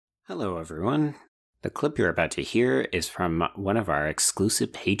Hello, everyone. The clip you're about to hear is from one of our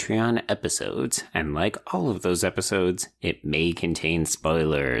exclusive Patreon episodes, and like all of those episodes, it may contain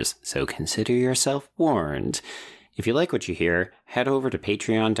spoilers, so consider yourself warned. If you like what you hear, head over to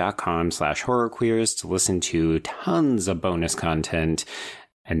patreon.com/horrorqueers to listen to tons of bonus content.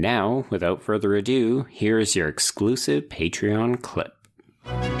 And now, without further ado, here is your exclusive Patreon clip.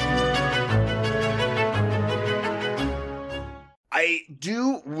 I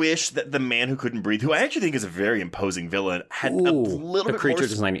do wish that the man who couldn't breathe, who I actually think is a very imposing villain, had a little bit more... The creature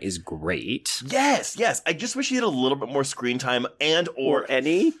design is great. Yes. I just wish he had a little bit more screen time or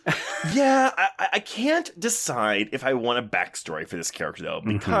any. Yeah, I can't decide if I want a backstory for this character, though,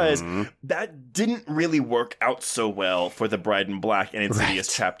 because that didn't really work out so well for the Bride in Black and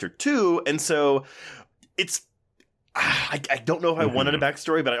Insidious Chapter 2, and so it's... I don't know if I wanted a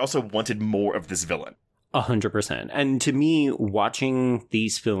backstory, but I also wanted more of this villain. 100%. And to me, watching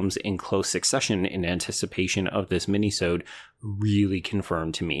these films in close succession in anticipation of this minisode really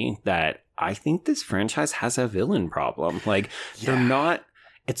confirmed to me that I think this franchise has a villain problem. Like,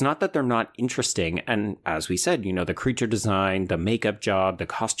 it's not that they're not interesting. And as we said, you know, the creature design, the makeup job, the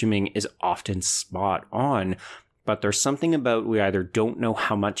costuming is often spot on. But there's something about we either don't know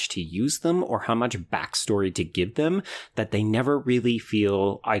how much to use them or how much backstory to give them that they never really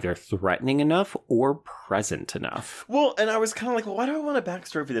feel either threatening enough or present enough. Well, and I was kind of like, well, why do I want a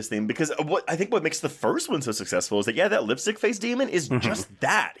backstory for this thing? Because I think what makes the first one so successful is that, that lipstick face demon is just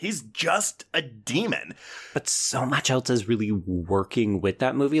that. He's just a demon. But so much else is really working with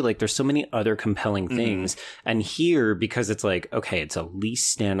that movie. Like, there's so many other compelling things. And here, because it's like, okay, it's at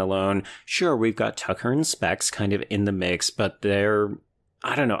least standalone. Sure, we've got Tucker and Specs kind of in the mix, but they're,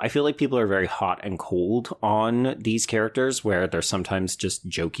 I don't know, I feel like people are very hot and cold on these characters, where they're sometimes just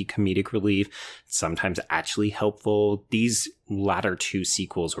jokey comedic relief, sometimes actually helpful. These latter two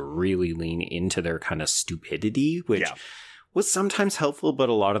sequels really lean into their kind of stupidity, which was sometimes helpful, but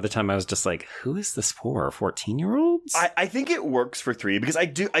a lot of the time I was just like, who is this for? 14-year-olds? I think it works for 3 because I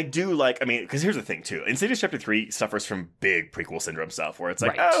do like, I mean, because here's the thing too. Insidious Chapter 3 suffers from big prequel syndrome stuff where it's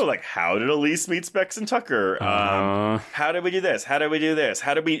like, how did Elise meet Specs and Tucker? How did we do this? How did we do this?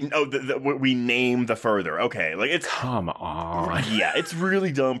 How did we, we name the further. Okay, like it's... Come on. Yeah, it's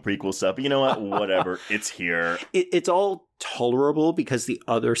really dumb prequel stuff, but you know what? Whatever, it's here. It's all tolerable because the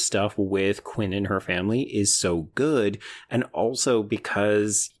other stuff with Quinn and her family is so good, and also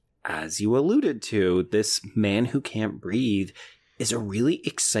because, as you alluded to, this man who can't breathe is a really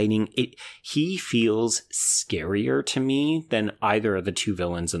exciting... He feels scarier to me than either of the two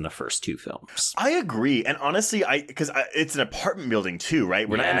villains in the first two films. I agree. And honestly, because it's an apartment building too, right?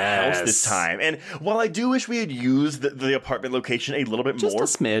 We're not in a house this time. And while I do wish we had used the apartment location a little bit more.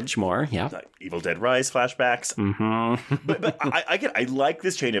 Just a smidge more, yeah. Like Evil Dead Rise flashbacks. But I like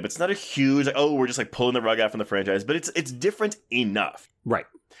this change up. It's not a huge, we're just like pulling the rug out from the franchise, but it's different enough. Right.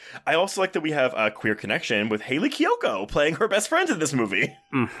 I also like that we have a queer connection with Hayley Kiyoko playing her best friend in this movie.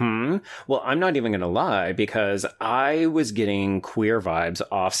 Well, I'm not even going to lie, because I was getting queer vibes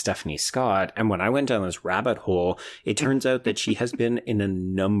off Stephanie Scott, and when I went down this rabbit hole, it turns out that she has been in a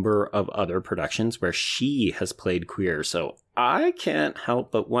number of other productions where she has played queer, so I can't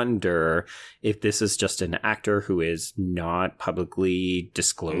help but wonder if this is just an actor who is not publicly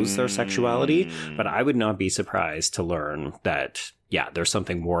disclosed their sexuality, but I would not be surprised to learn that, there's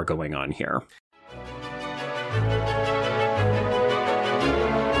something more going on here.